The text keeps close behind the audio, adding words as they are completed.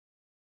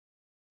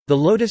The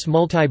Lotus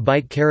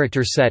Multi-Byte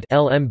Character Set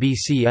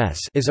 (LMBCS)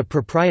 is a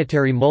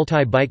proprietary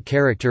multi-byte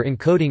character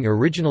encoding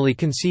originally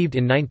conceived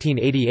in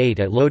 1988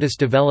 at Lotus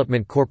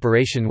Development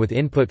Corporation with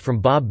input from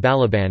Bob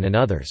Balaban and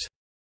others.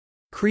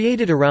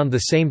 Created around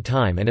the same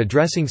time and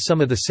addressing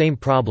some of the same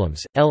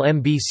problems,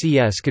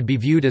 LMBCS could be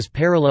viewed as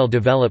parallel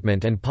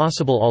development and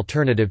possible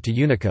alternative to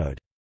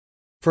Unicode.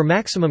 For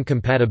maximum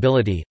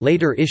compatibility,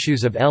 later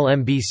issues of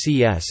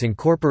LMBCS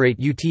incorporate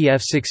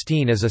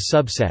UTF-16 as a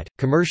subset.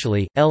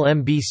 Commercially,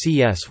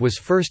 LMBCS was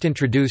first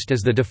introduced as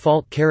the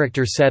default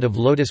character set of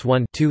Lotus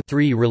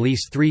 1.2.3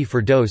 Release 3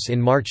 for DOS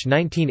in March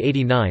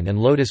 1989 and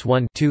Lotus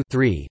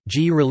 1.2.3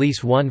 G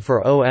Release 1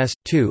 for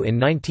OS/2 in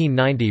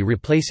 1990,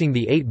 replacing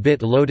the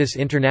 8-bit Lotus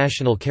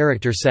International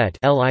Character Set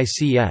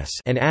 (LICS)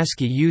 and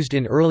ASCII used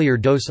in earlier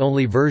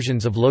DOS-only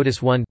versions of Lotus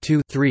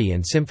 1.2.3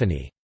 and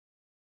Symphony.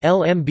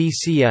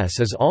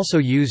 LMBCS is also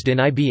used in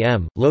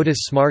IBM,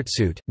 Lotus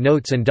SmartSuite,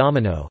 Notes and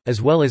Domino,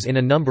 as well as in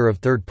a number of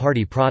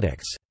third-party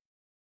products.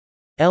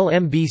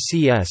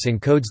 LMBCS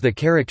encodes the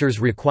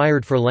characters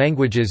required for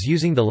languages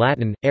using the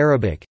Latin,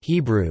 Arabic,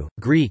 Hebrew,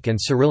 Greek and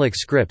Cyrillic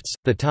scripts,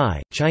 the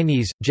Thai,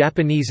 Chinese,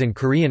 Japanese and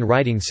Korean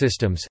writing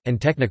systems,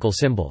 and technical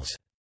symbols.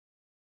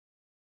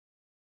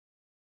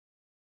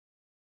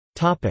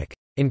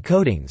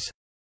 Encodings.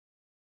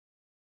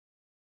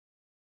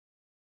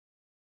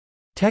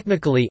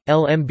 Technically,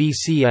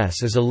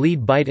 LMBCS is a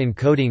lead byte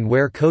encoding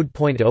where code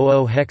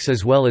 .00 hex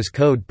as well as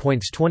code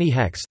points 20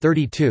 hex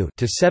 32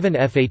 to 7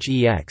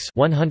 FHEX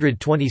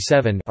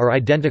 127 are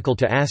identical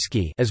to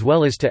ASCII as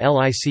well as to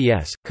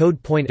LICS.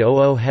 Code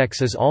 .00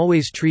 hex is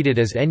always treated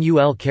as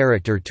NUL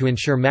character to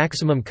ensure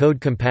maximum code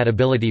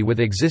compatibility with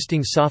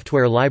existing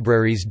software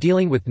libraries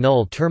dealing with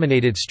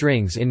null-terminated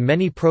strings in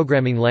many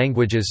programming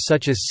languages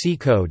such as C.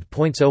 Code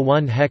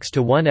 .01 hex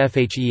to 1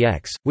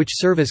 FHEX, which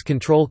serve as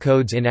control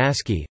codes in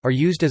ASCII,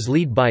 are used as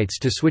lead bytes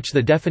to switch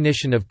the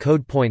definition of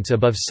code points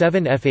above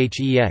 7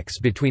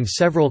 FHEX between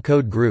several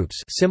code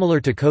groups similar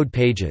to code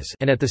pages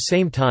and at the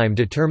same time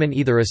determine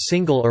either a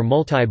single or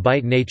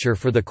multi-byte nature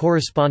for the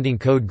corresponding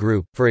code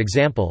group. For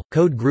example,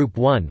 code group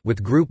 1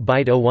 with group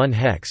byte 01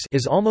 hex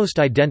is almost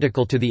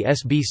identical to the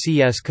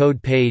SBCS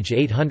code page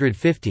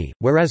 850,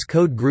 whereas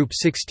code group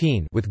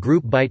 16 with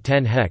group byte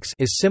 10 hex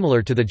is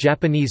similar to the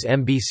Japanese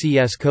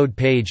MBCS code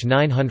page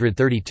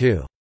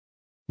 932.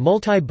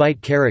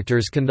 Multi-byte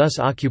characters can thus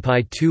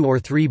occupy 2 or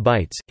 3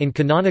 bytes. In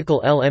canonical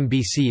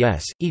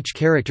LMBCS, each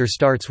character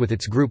starts with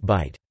its group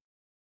byte.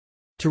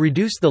 To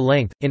reduce the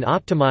length, in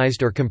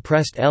optimized or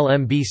compressed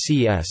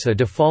LMBCS, a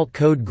default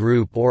code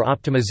group or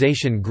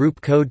optimization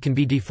group code can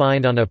be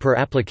defined on a per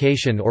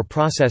application or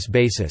process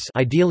basis,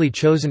 ideally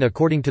chosen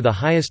according to the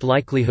highest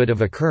likelihood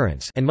of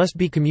occurrence, and must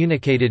be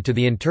communicated to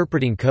the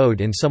interpreting code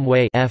in some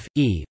way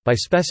 (f/e) by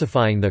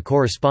specifying the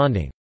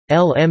corresponding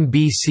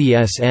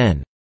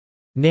LMBCSN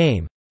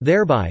name.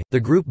 Thereby, the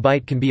group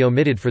byte can be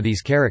omitted for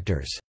these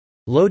characters.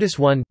 Lotus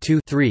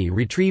 1.2.3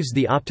 retrieves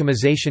the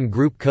optimization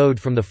group code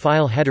from the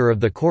file header of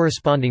the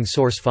corresponding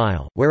source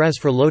file, whereas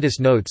for Lotus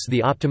Notes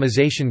the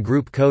optimization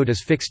group code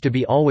is fixed to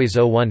be always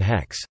 01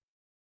 hex.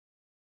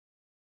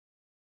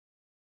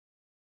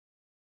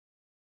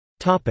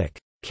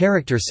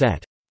 Character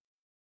set.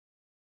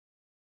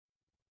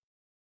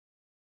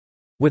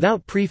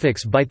 Without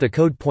prefix byte, the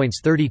code points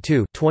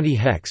 32 20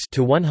 hex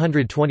to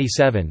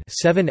 127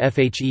 7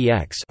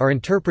 FHEX are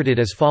interpreted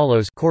as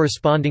follows,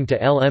 corresponding to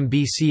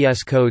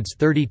LMBCS codes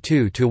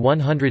 32 to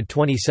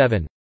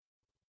 127.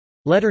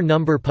 Letter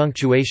number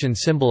punctuation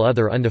symbol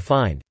other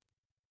undefined.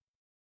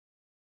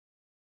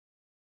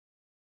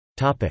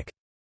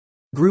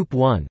 Group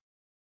 1.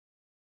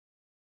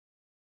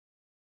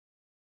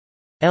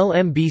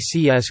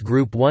 LMBCS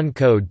Group 1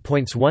 code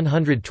points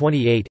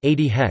 128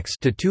 80 hex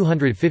to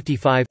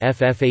 255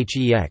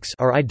 FFHEX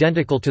are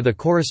identical to the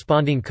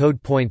corresponding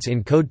code points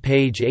in code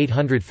page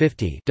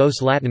 850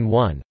 DOS Latin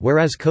 1,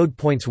 whereas code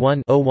points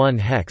 101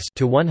 hex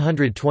to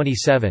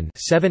 127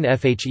 7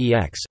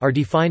 FHEX are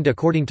defined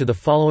according to the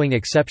following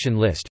exception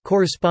list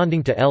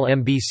corresponding to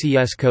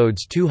LMBCS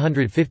codes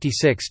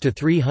 256 to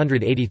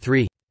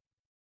 383.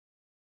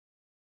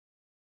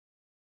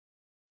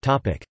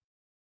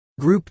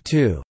 Group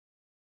 2.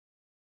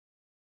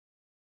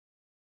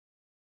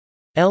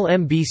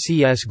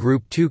 LMBCS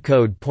Group 2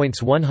 code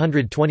points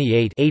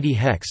 128 80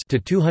 hex to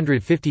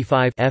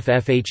 255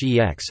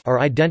 FFHEX are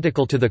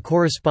identical to the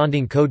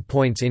corresponding code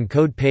points in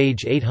code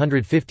page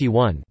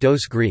 851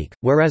 DOS Greek,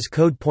 whereas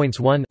code points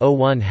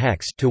 101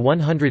 hex to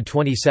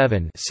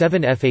 127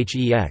 7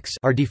 FHEX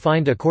are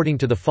defined according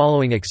to the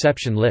following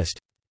exception list.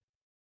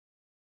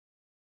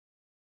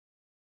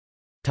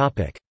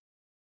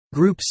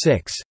 Group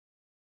 6.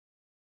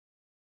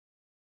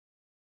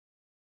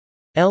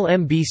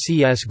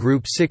 LMBCS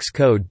Group 6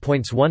 code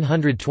points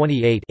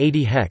 128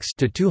 80 hex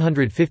to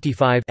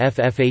 255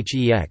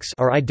 FFHEX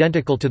are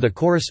identical to the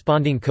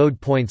corresponding code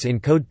points in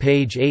code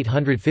page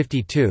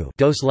 852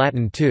 DOS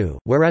Latin 2,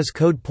 whereas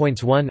code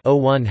points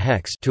 101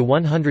 hex to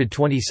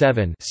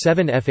 127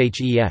 7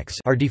 FHEX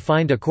are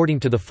defined according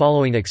to the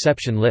following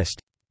exception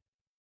list.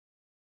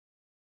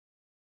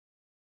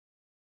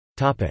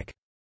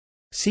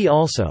 See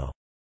also: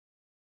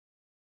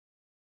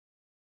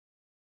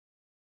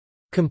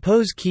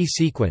 Compose key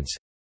sequence,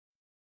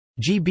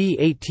 GB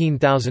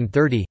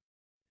 18030,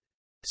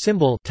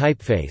 Symbol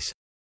typeface,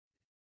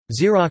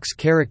 Xerox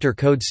Character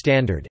Code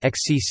Standard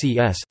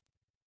 (XCCS).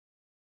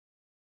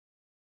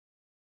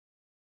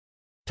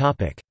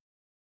 Topic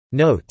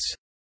Notes.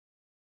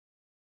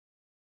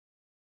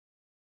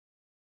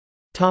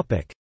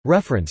 Topic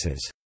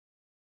References.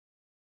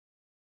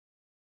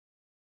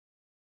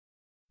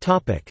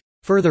 Topic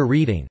Further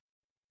reading.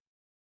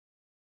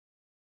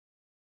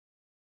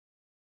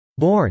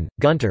 Born,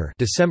 Gunter,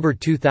 December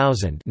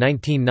 2000,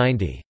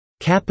 1990.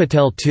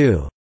 Capitel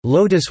 2.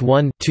 Lotus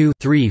 1, 2,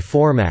 3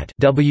 format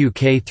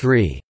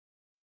WK3.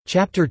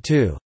 Chapter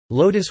 2.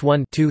 Lotus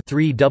 1, 2,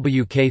 3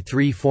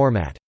 WK3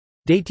 format.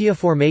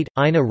 Dataformat,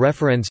 eine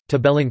Referenz,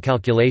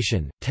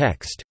 Tabellenkalkulation,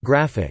 Text,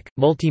 Graphic,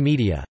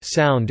 Multimedia,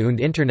 Sound und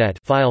Internet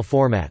file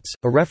formats,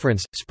 a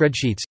reference,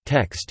 spreadsheets,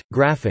 text,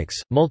 graphics,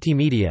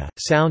 multimedia,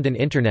 sound and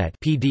Internet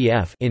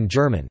PDF in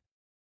German.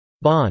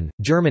 Bonn,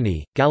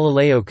 Germany,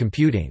 Galileo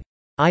Computing.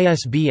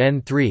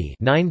 ISBN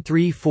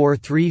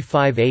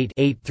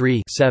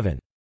 3-934358-83-7.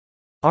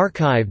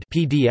 Archived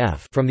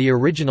PDF from the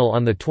original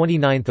on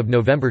 29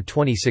 November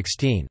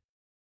 2016.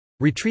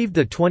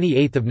 Retrieved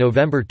 28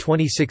 November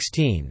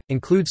 2016,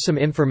 includes some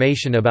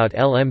information about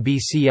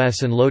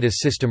LMBCS and Lotus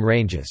system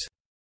ranges.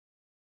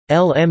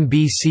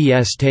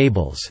 LMBCS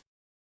tables.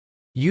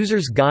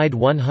 User's Guide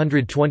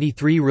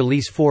 123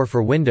 Release 4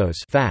 for Windows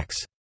fax.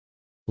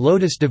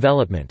 Lotus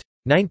Development.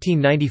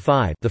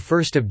 1995, the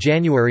 1st of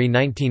January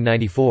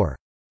 1994.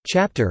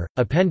 Chapter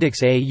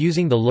Appendix A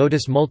using the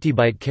Lotus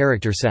Multi-Byte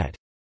Character Set.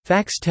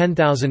 Fax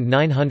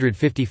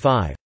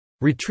 10955.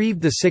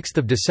 Retrieved the 6th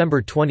of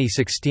December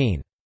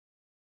 2016.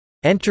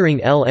 Entering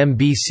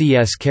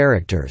LMBCS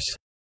characters.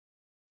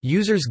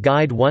 User's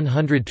Guide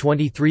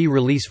 123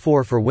 Release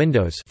 4 for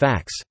Windows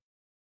fax.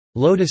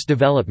 Lotus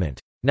Development.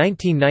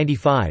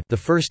 1995, the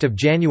 1st of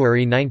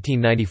January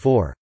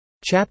 1994.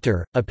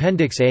 Chapter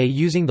Appendix A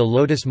using the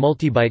Lotus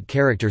Multi-Byte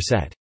Character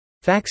Set.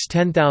 Fax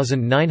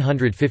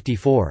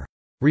 10954.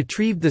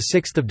 Retrieved the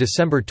 6th of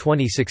December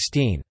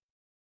 2016.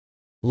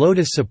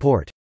 Lotus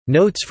Support.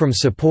 Notes from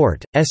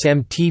Support,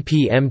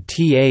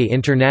 SMTP/MTA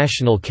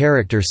International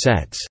Character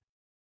Sets.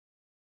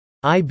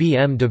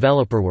 IBM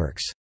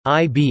DeveloperWorks.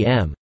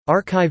 IBM.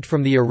 Archived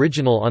from the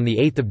original on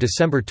 8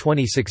 December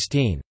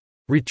 2016.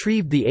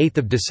 Retrieved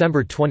 8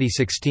 December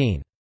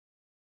 2016.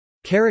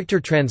 Character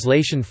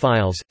Translation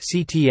Files,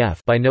 CTF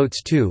by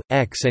Notes 2,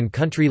 X and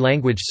Country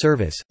Language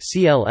Service,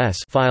 CLS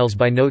files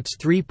by Notes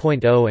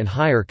 3.0 and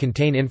higher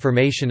contain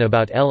information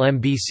about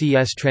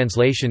LMBCS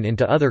translation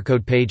into other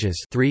code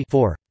pages 3,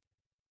 4.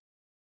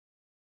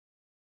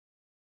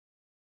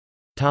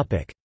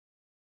 Topic.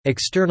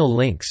 External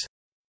links.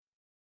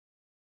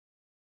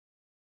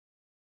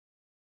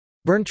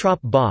 Berntrop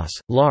Boss,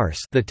 Lars.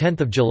 The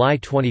 10th of July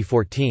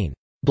 2014.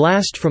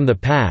 Blast from the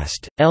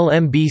Past: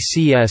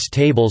 LMBCS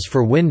Tables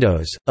for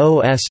Windows,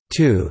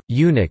 OS/2,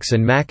 Unix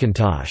and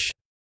Macintosh.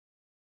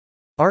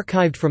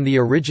 Archived from the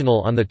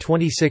original on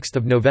 26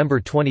 November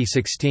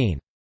 2016.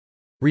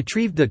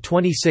 Retrieved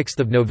 26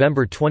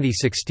 November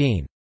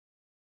 2016.